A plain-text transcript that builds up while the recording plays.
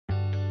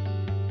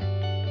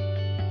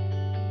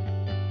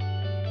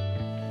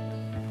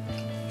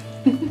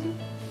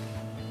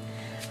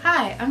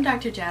Hi, I'm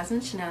Dr.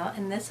 Jasmine Shanelle,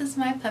 and this is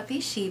my puppy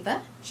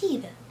Sheba.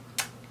 Sheba.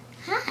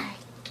 Hi.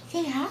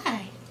 Say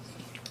hi.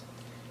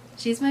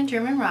 She's my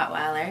German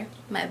Rottweiler.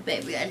 My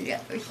baby, I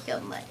love her so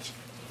much.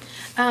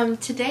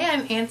 Today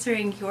I'm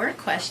answering your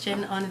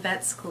question on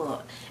vet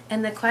school.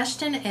 And the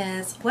question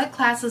is, what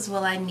classes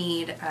will I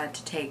need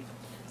to take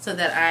so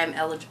that I'm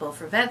eligible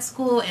for vet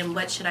school, and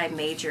what should I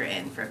major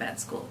in for vet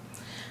school?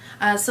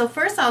 So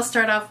first I'll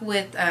start off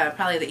with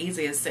probably the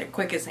easiest,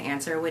 quickest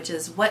answer, which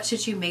is what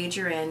should you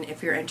major in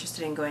if you're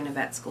interested in going to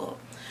vet school?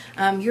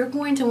 You're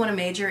going to want to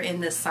major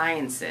in the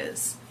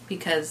sciences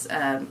because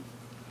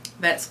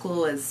vet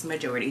school is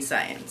majority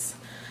science.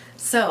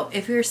 So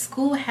if your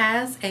school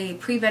has a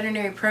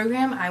pre-veterinary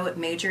program, I would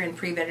major in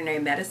pre-veterinary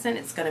medicine.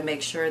 It's going to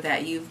make sure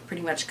that you've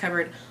pretty much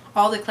covered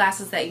all the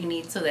classes that you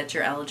need so that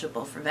you're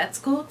eligible for vet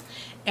school.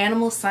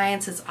 Animal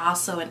science is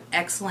also an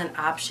excellent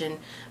option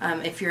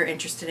if you're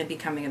interested in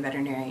becoming a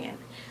veterinarian.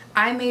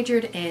 I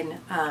majored in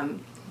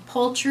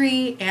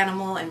poultry,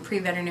 animal, and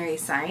pre-veterinary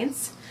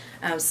science.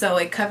 So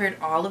it covered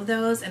all of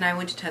those, and I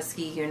went to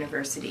Tuskegee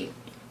University.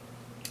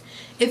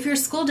 If your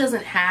school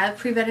doesn't have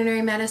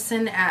pre-veterinary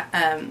medicine,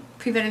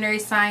 pre-veterinary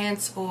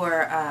science,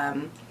 or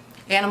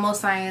animal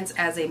science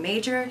as a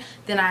major,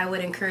 then I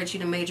would encourage you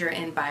to major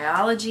in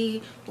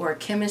biology or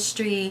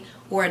chemistry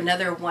or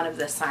another one of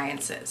the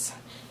sciences.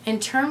 In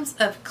terms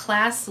of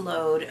class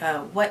load,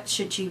 what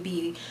should you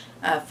be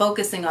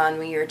focusing on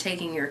when you're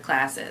taking your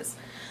classes?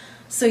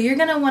 So you're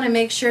going to want to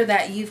make sure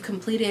that you've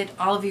completed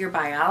all of your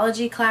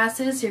biology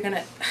classes. You're going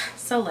to,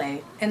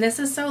 Soleil, and this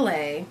is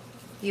Soleil,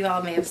 you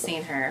all may have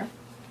seen her.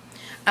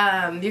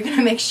 You're going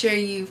to make sure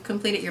you've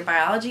completed your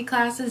biology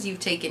classes. You've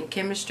taken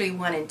chemistry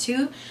 1 and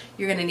 2.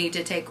 You're going to need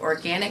to take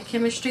organic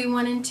chemistry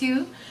 1 and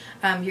 2.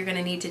 You're going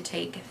to need to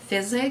take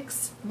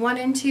physics 1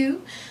 and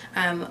 2.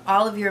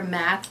 All of your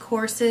math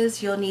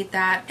courses, you'll need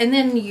that. And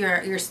then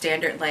your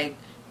standard like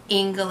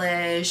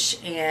English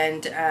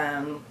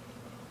and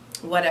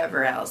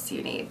whatever else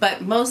you need.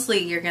 But mostly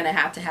you're going to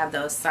have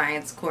those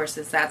science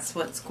courses. That's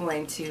what's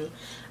going to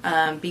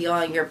be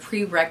on your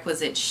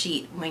prerequisite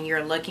sheet when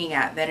you're looking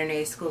at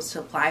veterinary schools to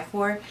apply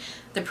for.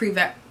 The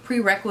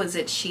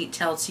prerequisite sheet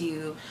tells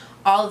you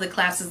all of the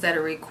classes that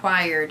are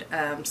required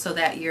so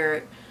that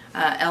you're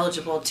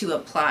eligible to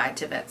apply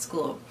to vet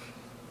school.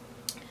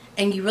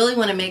 And you really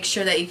want to make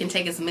sure that you can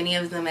take as many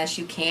of them as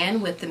you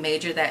can with the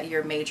major that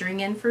you're majoring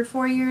in for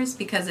 4 years,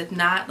 because if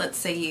not, let's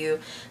say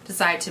you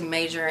decide to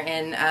major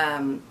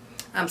in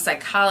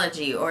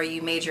psychology or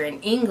you major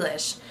in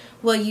English,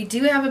 well, you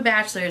do have a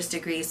bachelor's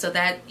degree, so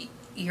that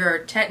you're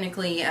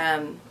technically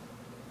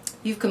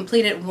you've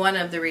completed one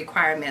of the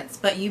requirements,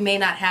 but you may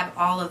not have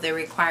all of the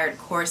required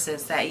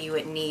courses that you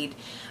would need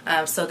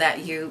so that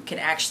you can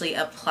actually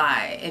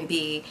apply and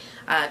be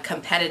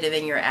competitive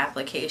in your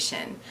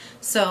application.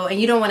 So,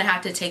 and you don't want to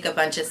have to take a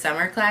bunch of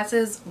summer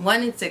classes.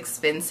 One, it's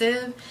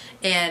expensive,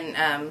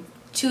 and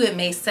two, it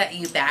may set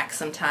you back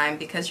some time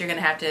because you're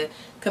going to have to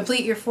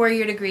complete your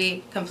 4-year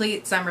degree,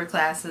 complete summer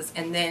classes,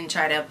 and then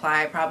try to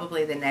apply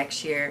probably the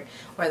next year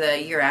or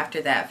the year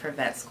after that for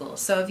vet school.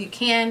 So if you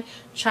can,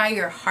 try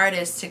your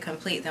hardest to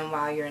complete them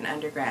while you're an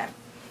undergrad.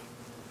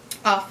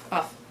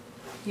 Off.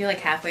 You're like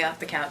halfway off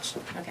the couch.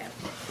 Okay.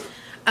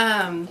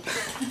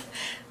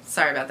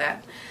 Sorry about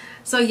that.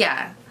 So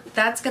yeah,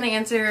 that's going to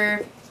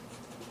answer,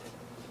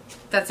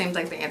 that seems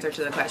like the answer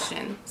to the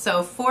question.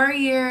 So 4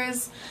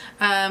 years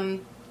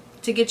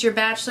to get your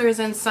bachelor's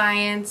in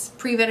science,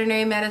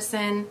 pre-veterinary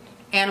medicine,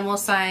 animal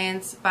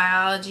science,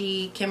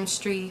 biology,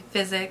 chemistry,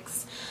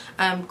 physics.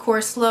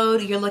 Course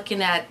load, you're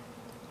looking at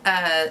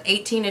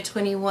 18 to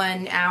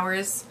 21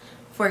 hours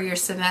for your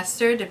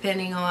semester,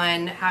 depending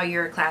on how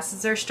your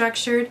classes are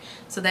structured,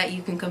 so that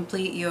you can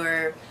complete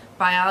your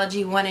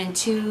biology 1 and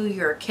 2,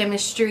 your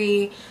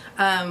chemistry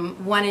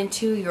 1 and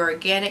 2, your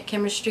organic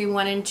chemistry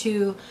 1 and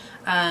 2.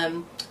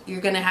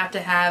 You're going to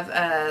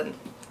have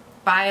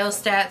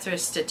biostats or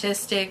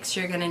statistics.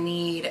 You're going to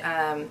need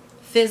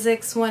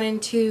physics 1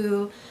 and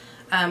 2.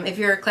 If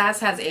your class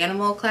has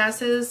animal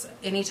classes,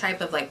 any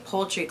type of like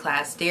poultry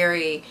class,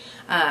 dairy,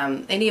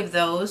 any of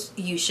those,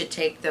 you should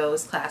take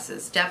those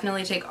classes.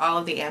 Definitely take all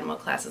of the animal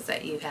classes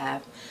that you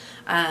have.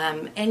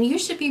 And you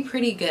should be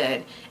pretty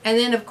good. And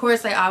then of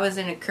course I always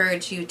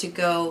encourage you to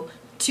go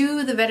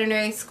to the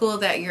veterinary school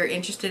that you're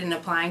interested in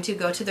applying to.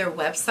 Go to their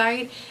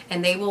website,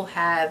 and they will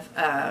have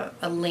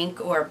a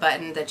link or a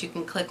button that you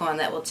can click on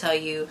that will tell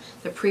you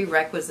the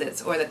prerequisites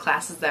or the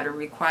classes that are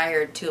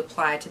required to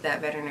apply to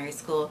that veterinary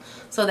school,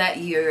 so that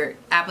your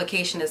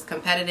application is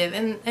competitive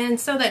and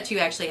so that you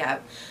actually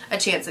have a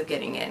chance of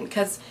getting in,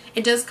 because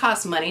it does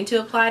cost money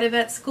to apply to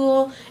vet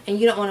school, and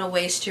you don't want to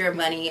waste your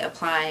money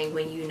applying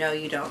when you know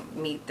you don't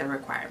meet the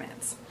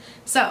requirements.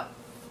 So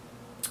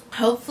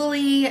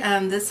hopefully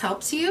this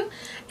helps you,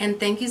 and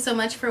thank you so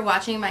much for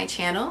watching my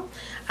channel.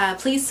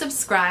 Please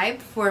subscribe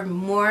for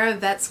more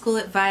vet school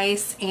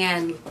advice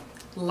and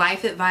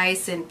life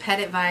advice and pet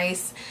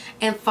advice,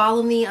 and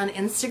follow me on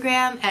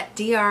Instagram at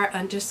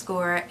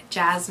dr_Jasmine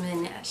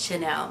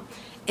Shanelle.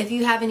 If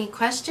you have any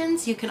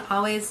questions, you can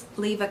always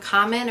leave a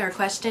comment or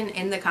question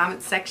in the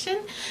comment section.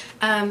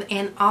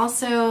 And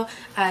also,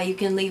 you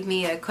can leave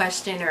me a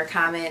question or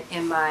comment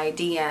in my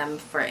DM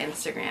for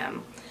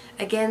Instagram.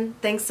 Again,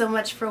 thanks so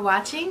much for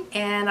watching,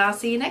 and I'll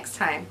see you next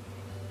time.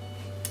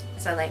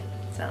 Soleil,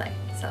 Soleil,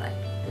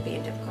 Soleil. You're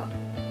being difficult.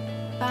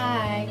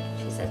 Bye.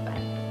 She says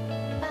bye.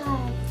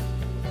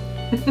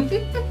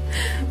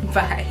 Bye.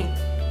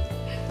 Bye.